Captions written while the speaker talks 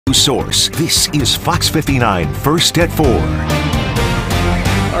source. This is Fox 59 First at 4.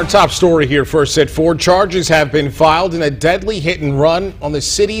 Our top story here, first at 4. Charges have been filed in a deadly hit and run on the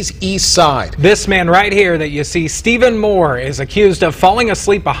city's east side. This man right here that you see, Stephen Moore, is accused of falling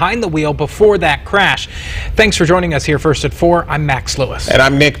asleep behind the wheel before that crash. Thanks for joining us here, first at 4. I'm Max Lewis. And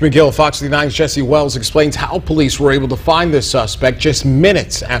I'm Nick McGill. Fox 59's Jesse Wells explains how police were able to find the suspect just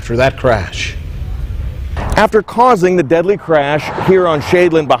minutes after that crash. After causing the deadly crash here on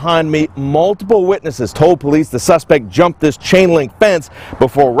Shadeland behind me, multiple witnesses told police the suspect jumped this chain link fence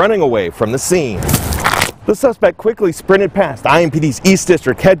before running away from the scene. The suspect quickly sprinted past IMPD's East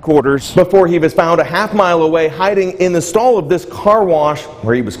District headquarters before he was found a half-mile away hiding in the stall of this car wash,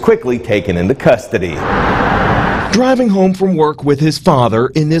 where he was quickly taken into custody. Driving home from work with his father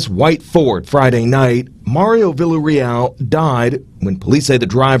in this white Ford Friday night, Mario Villarreal died when police say the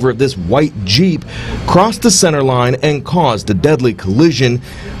driver of this white Jeep crossed the center line and caused a deadly collision.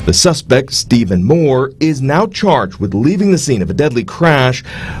 The suspect, Stephen Moore, is now charged with leaving the scene of a deadly crash.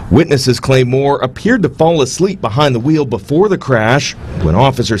 Witnesses claim Moore appeared to fall asleep behind the wheel before the crash. When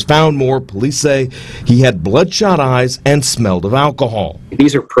officers found Moore, police say he had bloodshot eyes and smelled of alcohol.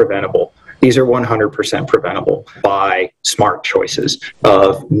 These are preventable. These are 100% preventable by smart choices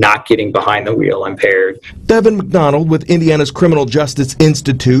of not getting behind the wheel impaired. Devin McDonald with Indiana's Criminal Justice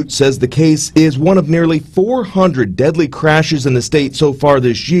Institute says the case is one of nearly 400 deadly crashes in the state so far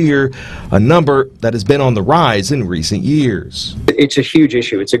this year, a number that has been on the rise in recent years. It's a huge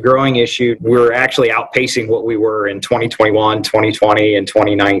issue. It's a growing issue. We're actually outpacing what we were in 2021, 2020, and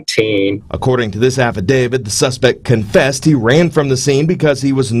 2019. According to this affidavit, the suspect confessed he ran from the scene because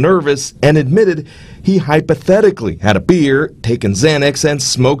he was nervous and admitted he hypothetically had a beer, taken Xanax, and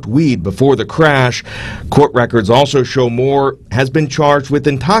smoked weed before the crash. Court records also show Moore has been charged with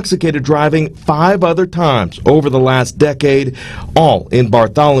intoxicated driving 5 other times over the last decade, all in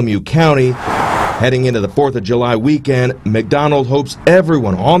Bartholomew County. Heading into the 4th of July weekend, McDonald hopes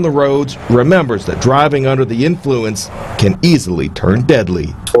everyone on the roads remembers that driving under the influence can easily turn deadly.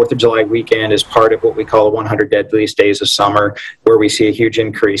 4th of July weekend is part of what we call the 100 Deadliest Days of Summer, where we see a huge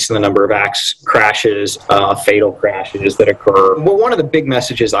increase in the number of crashes, fatal crashes that occur. Well, one of the big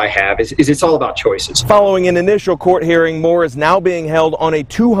messages I have is it's all about choices. Following an initial court hearing, Moore is now being held on a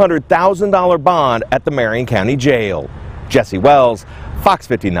 $200,000 bond at the Marion County Jail. Jesse Wells, Fox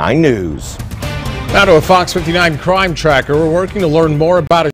 59 News. Now to a Fox 59 crime tracker. We're working to learn more about